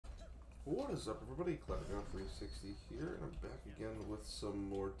What is up, everybody? Cleverground360 here, and I'm back again with some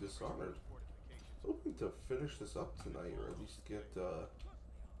more Dishonored. Hoping to finish this up tonight, or at least get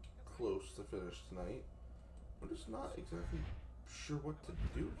close to finish tonight. I'm just not exactly sure what to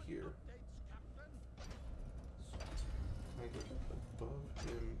do here. Can I get above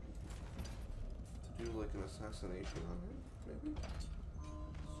him to do like an assassination on him, maybe?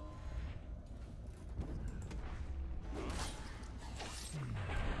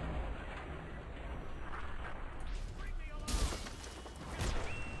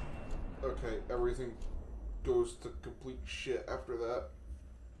 Okay, everything goes to complete shit after that.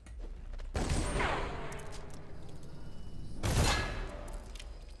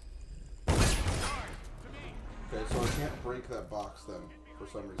 Okay, so I can't break that box then, for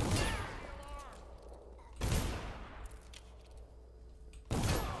some reason.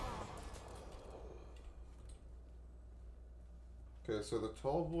 Okay, so the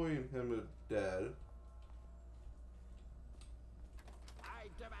tall boy and him are dead. I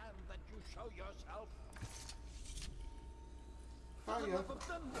demand that you show yourself. Hiya.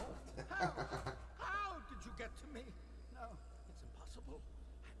 How did you get to me? No, it's impossible.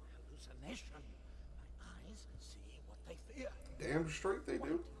 I'm a hallucination. My eyes see what they fear. Damn straight they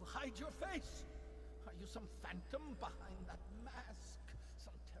do. You hide your face. Are you some phantom behind that mask?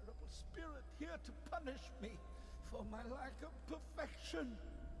 Some terrible spirit here to punish me for my lack of perfection?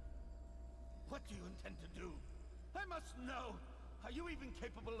 What do you intend to do? I must know. Are you even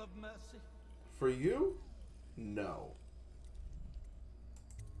capable of mercy? For you? No.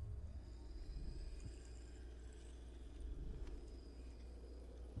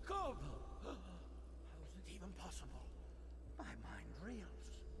 Corvo! How is it even possible? My mind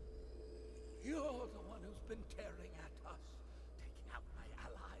reels. You're the one who's been tearing at us, taking out my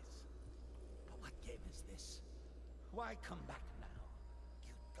allies. But what game is this? Why come back now?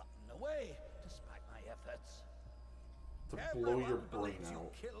 You've gotten away, despite my efforts. To blow your Everyone brain believes you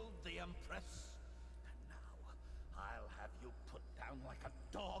out. killed the Empress. And now, I'll have you put down like a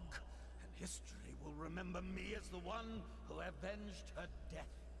dog, and history will remember me as the one who avenged her death.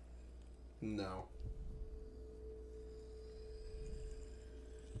 No.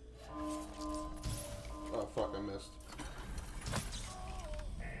 Oh fuck, I missed.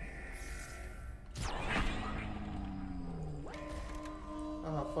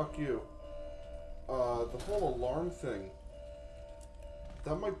 Ah, fuck you. The whole alarm thing,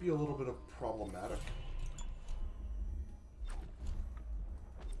 that might be a little bit of problematic.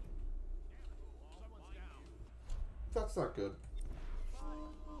 That's not good.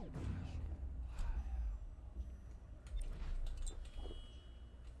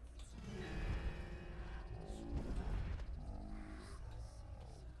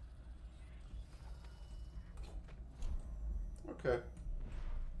 Okay.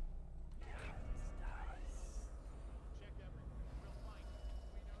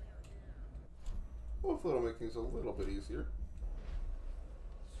 Hopefully it'll make things a little bit easier.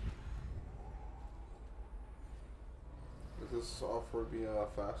 Is this offer be a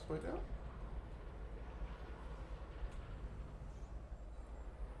fast way down?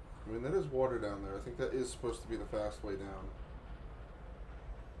 I mean, that is water down there. I think that is supposed to be the fast way down.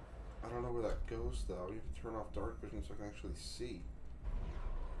 I don't know where that goes, though. You have to turn off dark vision so I can actually see.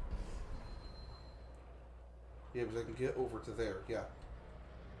 Yeah, because I can get over to there. Yeah.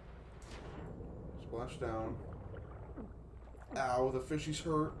 Splash down. Ow, the fishy's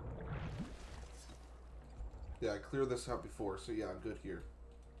hurt. Yeah, I cleared this out before, so yeah, I'm good here.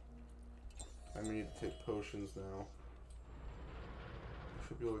 I need to take potions now.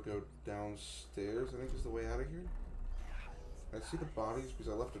 Should be able to go downstairs, I think is the way out of here. I see the bodies because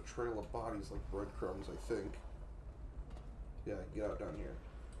I left a trail of bodies like breadcrumbs, I think. Yeah, get out down here.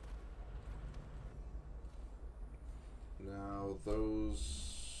 Now,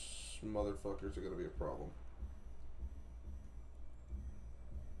 those motherfuckers are going to be a problem.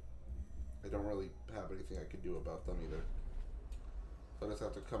 I don't really have anything I can do about them either. So I just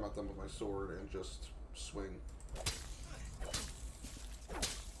have to come at them with my sword and just swing.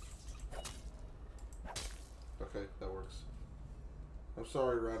 Okay, that works. I'm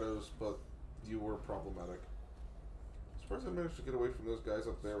sorry, Rados, but you were problematic. I'm surprised I managed to get away from those guys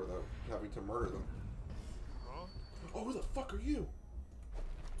up there without having to murder them. Huh? Oh, who the fuck are you?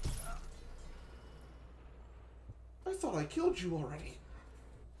 I thought I killed you already.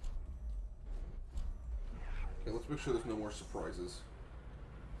 Okay, let's make sure there's no more surprises.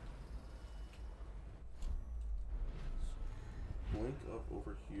 Blink up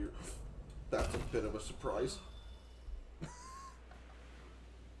over here. That's a bit of a surprise.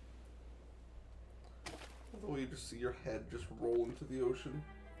 The way you just see your head just roll into the ocean.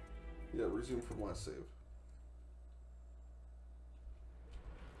 Yeah, resume from last save.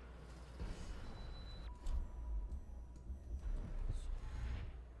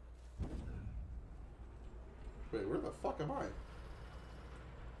 Wait, where the fuck am I?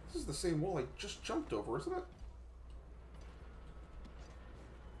 This is the same wall I just jumped over, isn't it?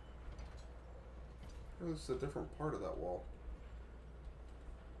 Or this is a different part of that wall.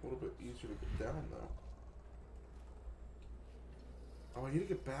 A little bit easier to get down, though. Oh, I need to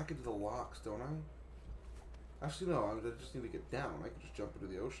get back into the locks, don't I? Actually, no, I just need to get down. I can just jump into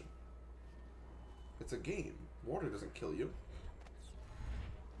the ocean. It's a game. Water doesn't kill you.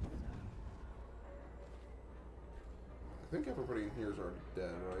 I think everybody in here is already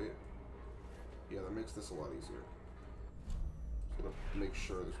dead, right? Yeah, that makes this a lot easier. Just gotta make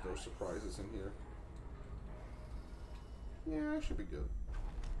sure there's no surprises in here. Yeah, I should be good.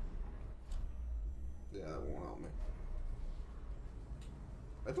 Yeah, that won't help me.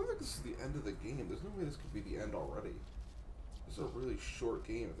 I don't think this is the end of the game. There's no way this could be the end already. This is a really short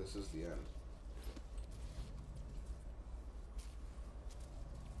game if this is the end.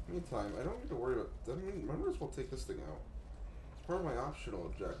 Meantime, I don't need to worry about... I mean, I might as well take this thing out. It's part of my optional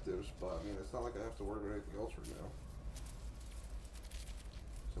objectives, but I mean, it's not like I have to worry about anything else right now.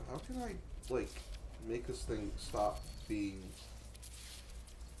 So how can I, like, make this thing stop being...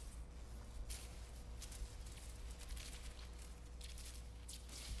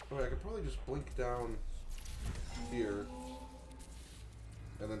 Okay, I could probably just blink down here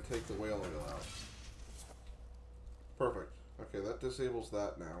and then take the whale oil out. Perfect. Okay, that disables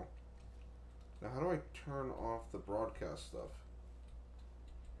that now. Now, how do I turn off the broadcast stuff?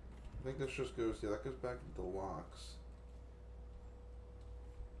 I think this just goes, yeah, that goes back into the locks.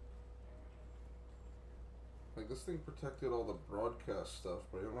 Like, this thing protected all the broadcast stuff,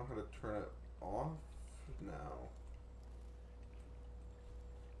 but I don't know how to turn it off now.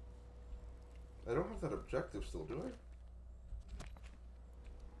 I don't have that objective still, do I?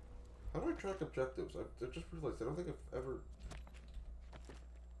 How do I track objectives? I just realized I don't think I've ever...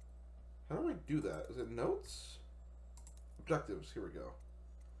 How do I do that? Is it notes? Objectives, here we go.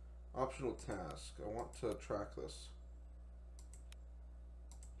 Optional task. I want to track this.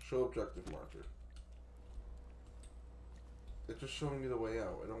 Show objective marker. It's just showing me the way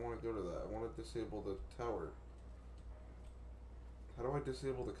out. I don't want to go to that. I want to disable the tower. How do I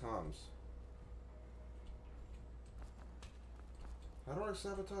disable the comms? How do I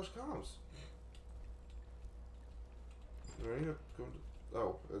sabotage comms? Do I need to go to...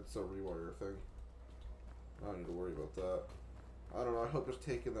 Oh, it's a rewire thing. I don't need to worry about that. I don't know, I hope just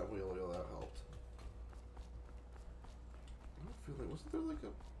taking that wheel oil out helped. I don't feel like... Wasn't there like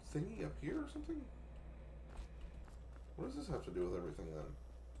a thingy up here or something? What does this have to do with everything then?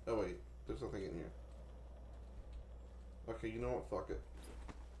 Oh wait, there's nothing in here. Okay, you know what? Fuck it.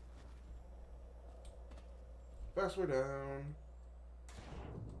 Fast way down.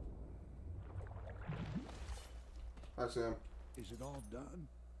 Hi, Sam. Is it all done?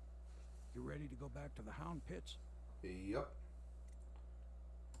 You ready to go back to the Hound Pits? Yep.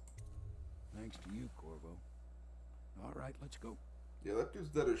 Thanks to you, Corvo. All right, let's go. Yeah, that dude's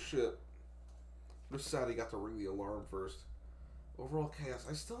dead as shit. I'm just sad he got to ring the alarm first. Overall chaos.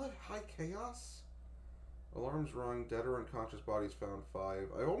 I still have high chaos? Alarms rung. Dead or unconscious bodies found 5.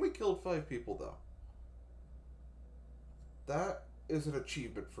 I only killed 5 people, though. That is an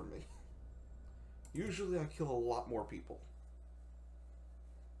achievement for me. Usually I kill a lot more people.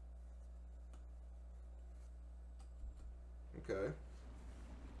 Okay.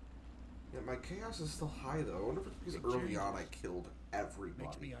 Yeah, my chaos is still high though. I wonder if it's because early on I killed everybody.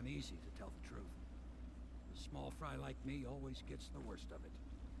 Makes me uneasy, to tell the truth. A small fry like me always gets the worst of it.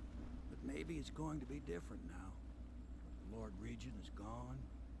 But maybe it's going to be different now. The Lord Regent is gone.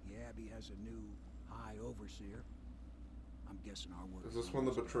 The Abbey has a new High Overseer. I'm guessing our work... Is this when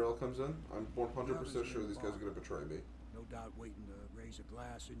the betrayal comes in? I'm 100% sure these guys are going to betray me. No doubt waiting to raise a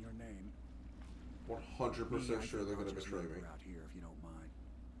glass in your name. 100% sure they're going to betray me. Out here, if you don't mind.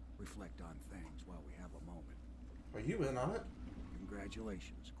 Reflect on things while we have a moment. Are you in on it?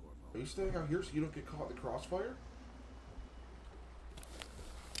 Congratulations, Corvo. Are you staying out here so you don't get caught in the crossfire?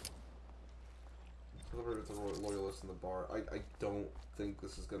 Celebrated the loyalists in the bar. I don't think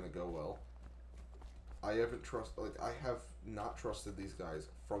this is going to go well. I haven't I have not trusted these guys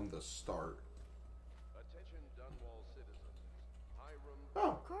from the start. Attention Dunwall citizens.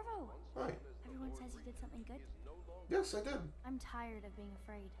 Oh. Corvo! Hi. Everyone says you did something good. Yes, I did. I'm tired of being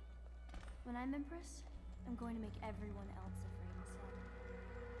afraid. When I'm Empress, I'm going to make everyone else afraid instead.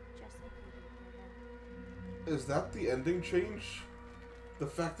 Just like you did, Corvo. Is that the ending change? The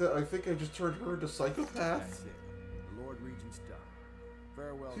fact that I think I just turned her into psychopath? That's it. The Lord Regent's done.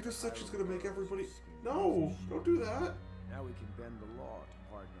 Farewell. She just to said she's gonna make Hyrule everybody. Warriors, scheming No, musicians. don't do that. Now we can bend the law to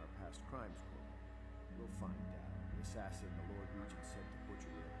pardon our past crimes, Corvo. We'll find out the assassin the Lord Regent sent to butcher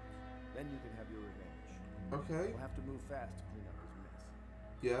rebels. Then you can have your revenge. Okay. We'll have to move fast to clean up his mess.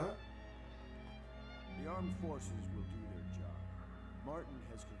 Yeah. The armed forces will do their job. Martin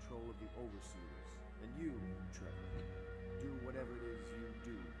has control of the overseers, and you, Trevor, do whatever it is you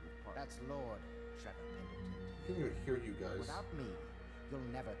do with Parker. That's Lord Trevor Pendleton. I can't even hear you guys. Without me, you'll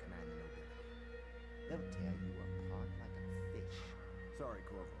never command the nobility. They'll tear you apart like a fish. Sorry,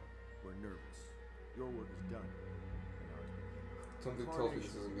 Corvo. We're nervous. Your work is done, and ours begins. Something tells me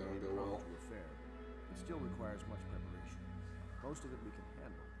this isn't gonna go well. Affair. It still requires much preparation. Most of it we can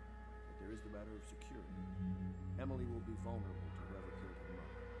handle, but there is the matter of security. Emily will be vulnerable to whoever killed her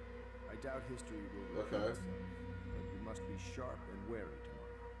mother. I doubt history will repeat Okay. itself, but you must be sharp and wary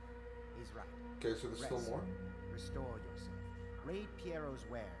tomorrow. He's right. Okay, so there's still Rest. more? Restore yourself. Raid Piero's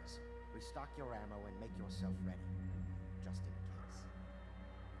wares. Restock your ammo and make yourself ready. Just in case.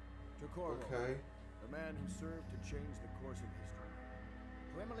 To Corvo, Okay. the man who served to change the course of history.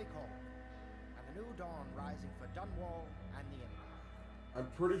 To Emily Cole. And the new dawn rising for Dunwall and the Empire. I'm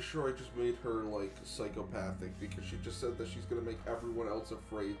pretty sure I just made her, like, psychopathic because she just said that she's gonna make everyone else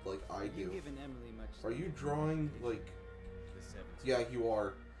afraid like I You do. given Emily much. Are you drawing, like... The 17th. Yeah, you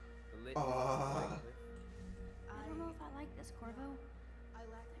are. The litany Ah. I don't know if I like this, Corvo.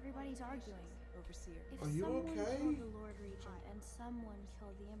 Everybody's arguing. Overseer. If Are you someone okay? killed the Lord Regent and someone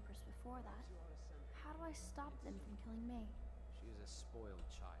killed the Empress before that, how do I stop them from killing me? She is a spoiled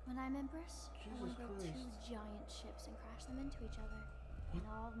child. When I'm Empress, I Jesus want to build two Christ. giant ships and crash them into each other. And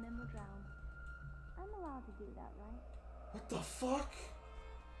all of them will drown. I'm allowed to do that, right? What the fuck?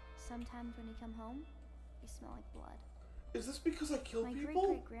 Sometimes when you come home, you smell like blood. Is this because I killed My people?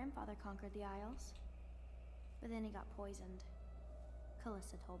 great-great-grandfather conquered the Isles. But then he got poisoned.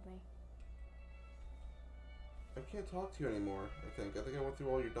 Callista told me. I can't talk to you anymore, I think. I went through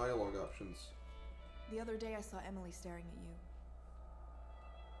all your dialogue options. The other day I saw Emily staring at you.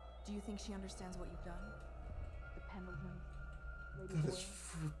 Do you think she understands what you've done? The Pendletons, Lady That Boyd. is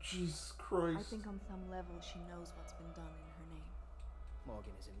Jesus Christ. I think on some level she knows what's been done in her name.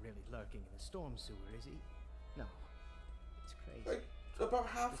 Morgan isn't really lurking in the storm sewer, is he? No. It's crazy. About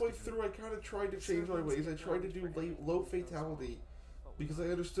halfway through, I kind of tried to change my ways. I tried to do low fatality because I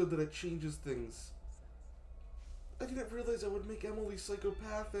understood that it changes things. I didn't realize I would make Emily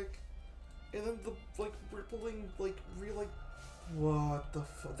psychopathic, and then the like rippling what the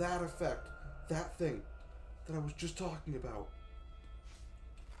that effect, that thing that I was just talking about.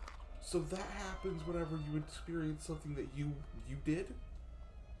 So that happens whenever you experience something that you did,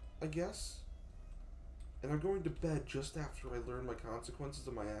 I guess. And I'm going to bed just after I learn my consequences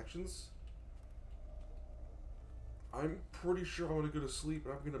of my actions. I'm pretty sure I'm going to go to sleep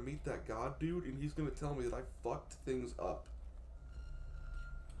and I'm going to meet that god dude and he's going to tell me that I fucked things up.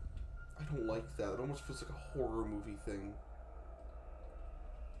 I don't like that. It almost feels like a horror movie thing.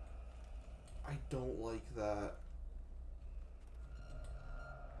 I don't like that.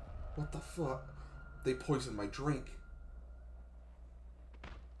 What the fuck? They poisoned my drink.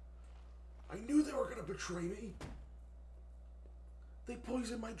 I knew they were gonna betray me. They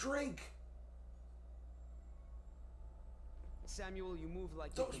poisoned my drink. Samuel, you move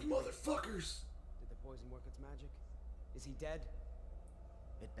like Those you can- motherfuckers. Did the poison work its magic? Is he dead?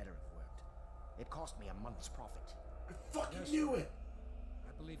 It better have worked. It cost me a month's profit. I fucking Yes, knew sir. it.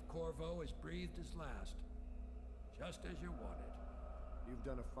 I believe Corvo has breathed his last. Just as you wanted. You've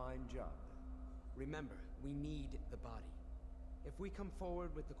done a fine job. Remember, we need the body. If we come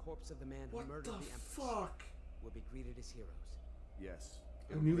forward with the corpse of the man who What murdered the the Empress, fuck? we'll be greeted as heroes. Yes.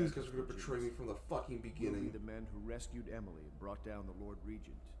 I knew these guys were gonna betray me from the fucking We'll be beginning. the men who rescued Emily and brought down the Lord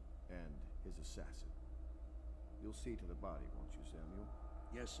Regent and his assassin. You'll see to the body, won't you, Samuel?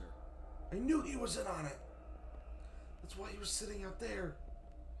 Yes, sir. I knew he was in on it. That's why he was sitting out there.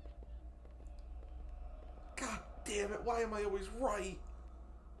 God damn it, why am I always right?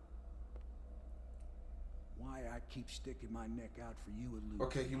 Why I keep sticking my neck out for you and Luke.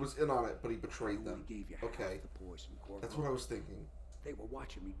 Okay, he was in on it, but he betrayed I them. only gave you Okay, half the poison, Corvo. that's what I was thinking. They were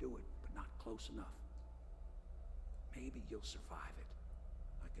watching me do it, but not close enough. Maybe you'll survive it.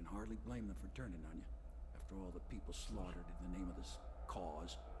 I can hardly blame them for turning on you. After all the people slaughtered in the name of this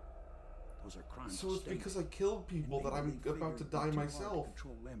cause. Those are crimes So of it's state. because I killed people And that maybe I'm they about to figured it'd be die too hard myself. to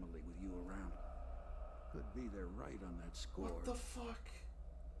control Emily with you around. Could be they're right on that score. What the fuck?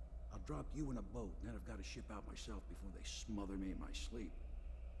 I'll drop you in a boat, and then I've got to ship out myself before they smother me in my sleep.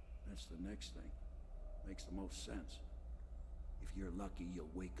 That's the next thing. Makes the most sense. If you're lucky, you'll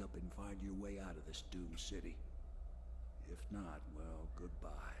wake up and find your way out of this doomed city. If not, well, goodbye.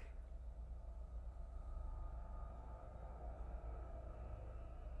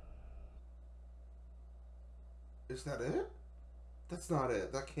 Is that it? That's not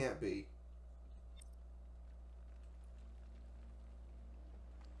it. That can't be.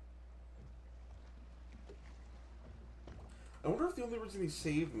 I wonder if the only reason he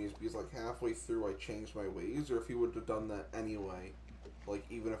saved me is because, like, halfway through I changed my ways, or if he would have done that anyway. Like,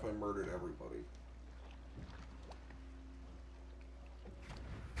 even if I murdered everybody.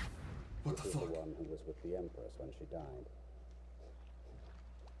 What the fuck? The one who was with the Empress when she died.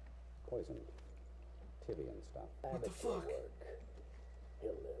 Poisoned. Tibian stuff. What the fuck? He'll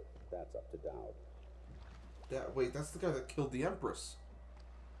live. That's up to Dowd. Wait, that's the guy that killed the Empress.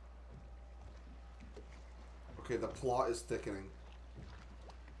 Okay, the plot is thickening.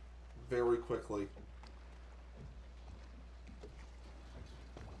 Very quickly.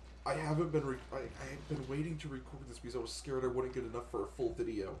 I haven't been I have been waiting to record this because I was scared I wouldn't get enough for a full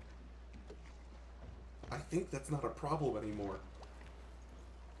video. I think that's not a problem anymore.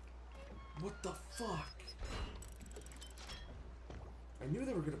 What the fuck? I knew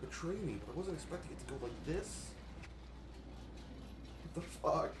they were gonna betray me, but I wasn't expecting it to go like this. What the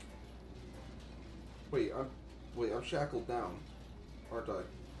fuck? Wait, I'm shackled down, aren't I?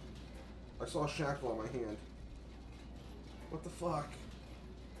 I saw a shackle on my hand. What the fuck?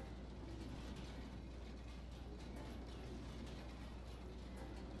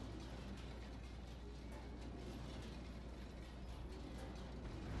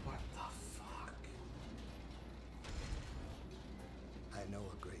 What the fuck? I know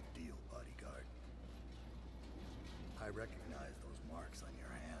a great deal, bodyguard. I recognize those marks on your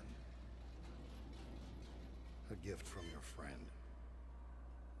hand. A gift from your friend.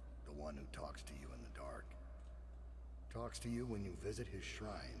 The one who talks to you in the dark. Talks to you when you visit his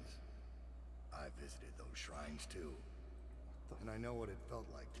shrines. I visited those shrines too. And I know what it felt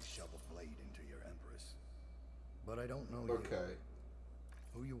like to shove a blade into your Empress. But I don't know you.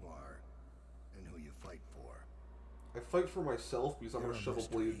 Who you are, and who you fight for. I fight for myself because I'm You're gonna a shove a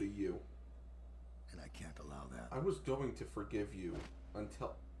blade into you. And I can't allow that. I was going to forgive you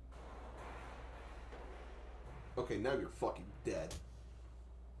until... Okay, now you're fucking dead.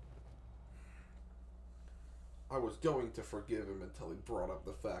 I was going to forgive him until he brought up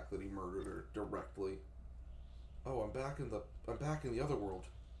the fact that he murdered her directly. Oh, I'm back in the other world.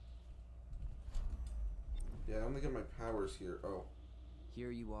 Yeah, I'm gonna get my powers here. Oh.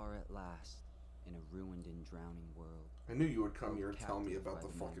 Here you are at last, in a ruined and drowning world. I knew you would come here and tell me about the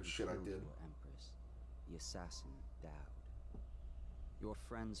fucking shit I did. Your Empress, the assassin Dowd. Your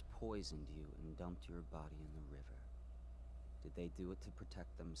friends poisoned you and dumped your body in the river. Did they do it to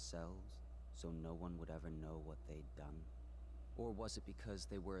protect themselves, so no one would ever know what they'd done? Or was it because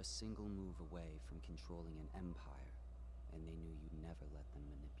they were a single move away from controlling an empire, and they knew you'd never let them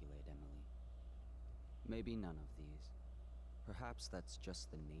manipulate Emily? Maybe none of these. Perhaps that's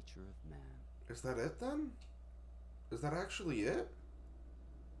just the nature of man. Is that it then? Is that actually it?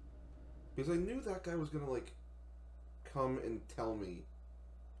 Because I knew that guy was gonna, like, come and tell me,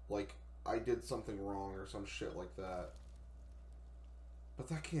 like, I did something wrong or some shit like that. But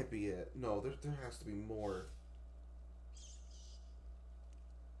that can't be it. No, there has to be more.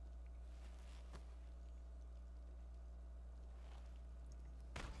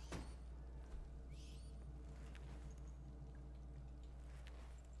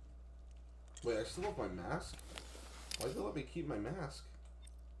 Wait, I still have my mask? Why did they let me keep my mask?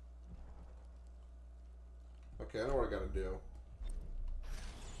 Okay, I know what I gotta do.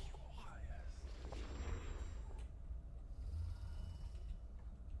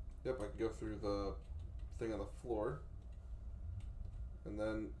 Yep, I can go through the thing on the floor. And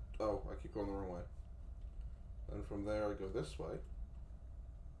then, oh, I keep going the wrong way. And from there I go this way.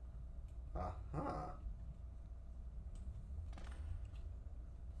 Aha.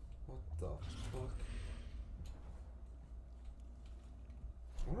 What the fuck?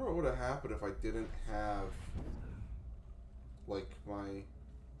 I wonder what would have happened if I didn't have, like, my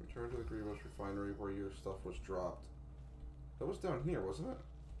return to the Grievous Refinery where your stuff was dropped. That was down here, wasn't it?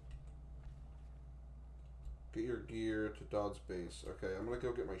 Get your gear to Dodd's base. Okay, I'm gonna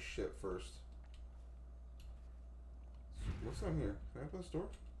go get my shit first. What's down here? Can I open this door?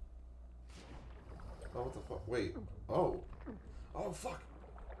 Oh, what the fuck? Wait. Oh. Oh, fuck.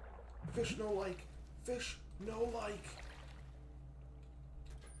 Fish no like. Fish no like.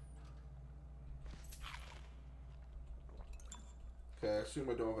 Okay, I assume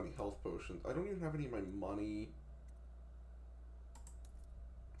I don't have any health potions. I don't even have any of my money.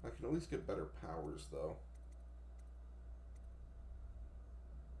 I can at least get better powers, though.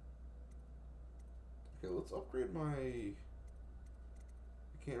 Okay, let's upgrade my... I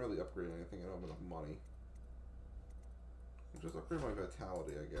can't really upgrade anything, I don't have enough money. I'll just upgrade my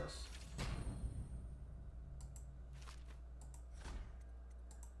vitality, I guess.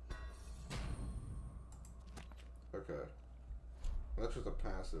 Okay. That's just a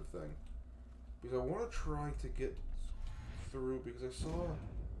passive thing. Because I want to try to get through, because I saw,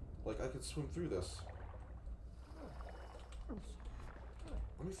 like, I could swim through this.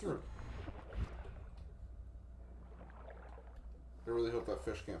 Let me through. I really hope that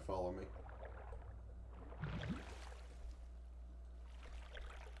fish can't follow me.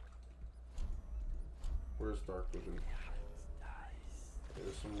 Where's dark vision? Okay,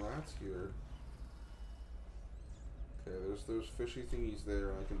 there's some rats here. Okay, there's those fishy thingies there,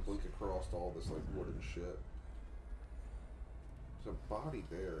 and I can blink across all this, like, wood and shit. There's a body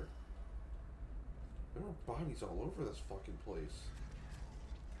there. There are bodies all over this fucking place.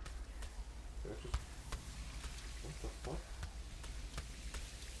 Okay, just... What the fuck?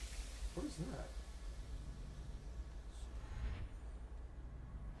 What is that?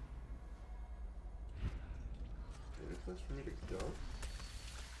 Any place for me to go?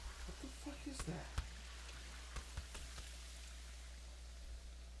 What the fuck is that?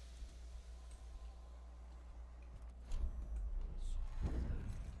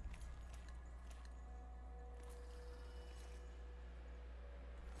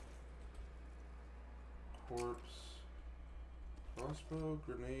 Corpse. Crossbow,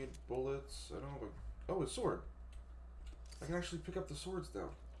 grenade, bullets. I don't have a... Oh, a sword. I can actually pick up the swords now.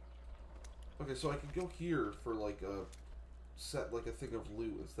 Okay, so I can go here for like a set, like a thing of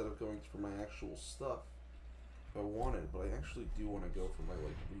loot instead of going for my actual stuff if I wanted, but I actually do want to go for my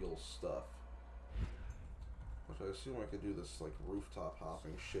like real stuff. Which I assume I could do this like rooftop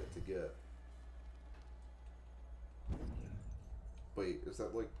hopping shit to get. Wait, is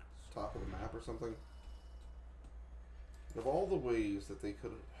that like top of the map or something? Of all the ways that they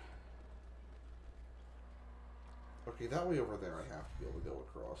could... Okay, that way over there I have to be able to go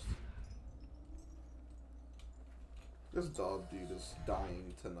across. This dog dude is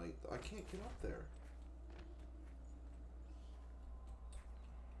dying tonight. I can't get up there.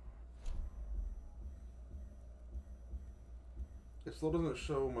 It still doesn't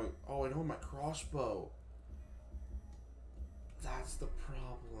show my... Oh, I know my crossbow. That's the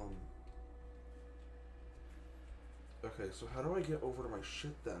problem. Okay, so how do I get over to my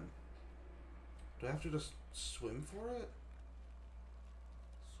shit then? Do I have to just swim for it?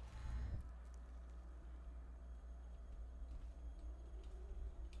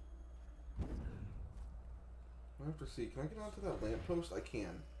 I have to see. Can I get onto that lamppost? I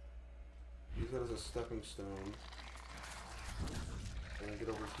can. Use that as a stepping stone. And then get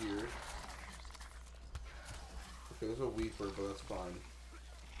over here. Okay, there's a weeper, but that's fine.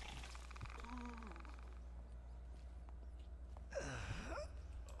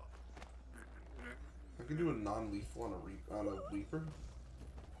 I can do a non-lethal on a weeper.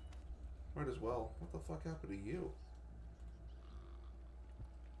 Might as well. What the fuck happened to you?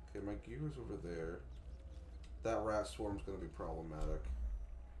 Okay, my gear's over there. That rat swarm's gonna be problematic.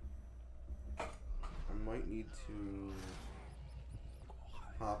 I might need to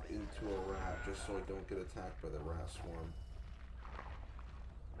hop into a rat just so I don't get attacked by the rat swarm.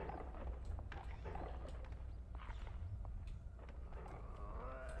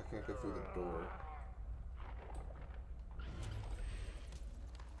 I can't get through the door.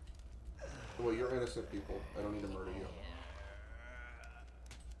 Oh, well, you're innocent people. I don't need to murder you.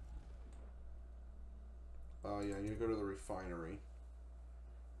 Yeah, I need to go to the refinery.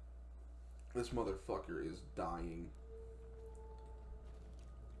 This motherfucker is dying.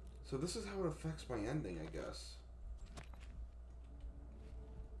 So this is how it affects my ending, I guess.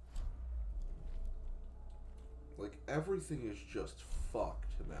 Like, everything is just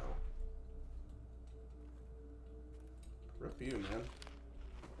fucked now. Rip you, man.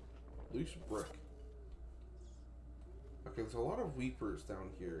 Loose brick. Okay, there's a lot of weepers down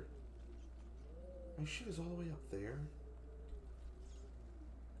here. My shit is all the way up there.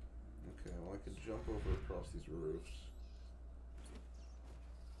 Okay, well I could jump over across these roofs.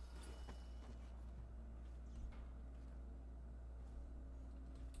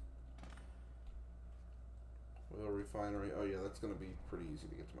 Oil refinery. Oh yeah, that's gonna be pretty easy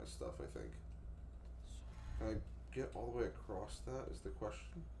to get to my stuff, I think. Can I get all the way across that is the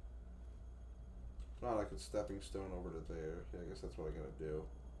question? If not, I could stepping stone over to there. Yeah, I guess that's what I gotta do.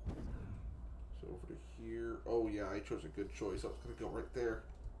 So over to here. Oh yeah, I chose a good choice. I was gonna go right there.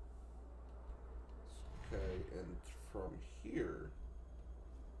 Okay, and from here,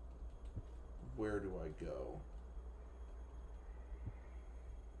 where do I go?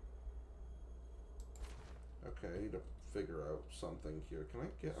 Okay, I need to figure out something here. Can I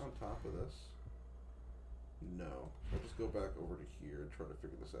get on top of this? No. I'll just go back over to here and try to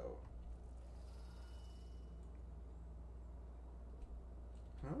figure this out.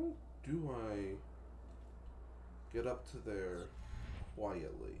 How do I get up to there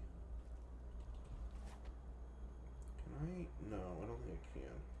quietly? Can I? No, I don't think I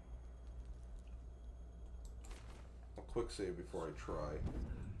can. I'll quick save before I try.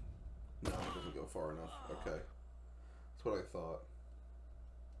 No, it doesn't go far enough. Okay. That's what I thought.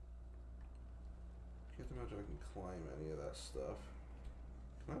 Can't imagine I can climb any of that stuff.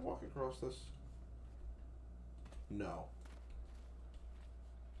 Can I walk across this? No.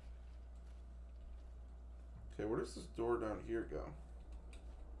 Okay, where does this door down here go?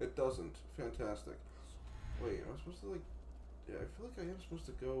 It doesn't. Fantastic. Wait, am I supposed to, like... Yeah, I feel like I am supposed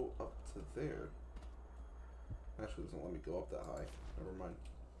to go up to there. Actually, it doesn't let me go up that high. Never mind.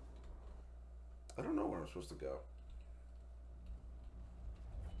 I don't know where I'm supposed to go.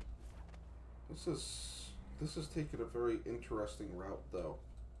 This is taking a very interesting route, though.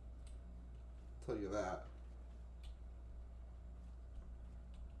 I'll tell you that.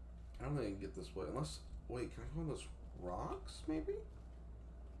 I don't think I can get this way, unless... Wait, can I go on those rocks, maybe?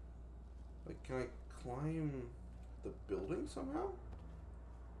 Like, can I climb the building somehow?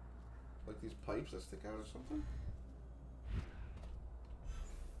 Like these pipes that stick out or something?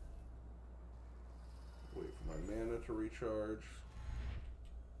 Wait for my mana to recharge.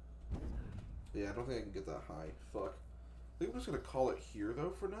 Yeah, I don't think I can get that high. Fuck. I think I'm just gonna call it here,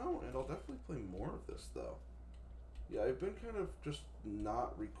 though, for now, and I'll definitely play more of this, though. Yeah, I've been kind of just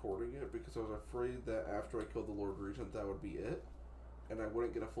not recording it because I was afraid that after I killed the Lord Regent, that would be it, and I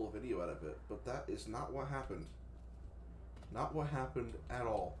wouldn't get a full video out of it. But that is not what happened. Not what happened at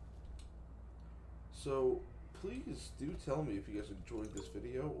all. So, please do tell me if you guys enjoyed this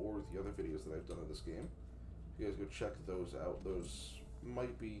video or the other videos that I've done of this game. You guys go check those out. Those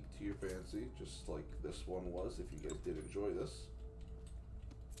might be to your fancy, just like this one was, if you guys did enjoy this.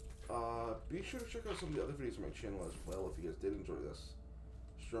 Be sure to check out some of the other videos on my channel as well if you guys did enjoy this.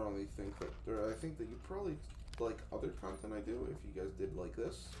 Strongly think that I think that you probably like other content I do if you guys did like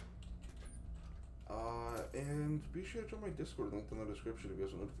this. And be sure to join my Discord linked in the description if you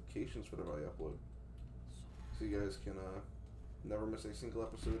guys want notifications whenever I upload. So you guys can never miss a single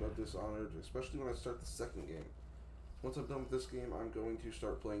episode of Dishonored, especially when I start the second game. Once I'm done with this game, I'm going to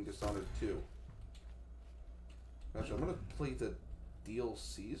start playing Dishonored 2. Actually, I'm going to play the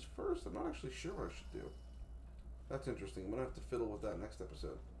DLCs first? I'm not actually sure what I should do. That's interesting. I'm going to have to fiddle with that next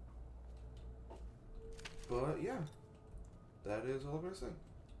episode. But, yeah. That is all I'm going to say.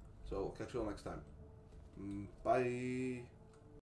 So, I'll catch you all next time. Bye!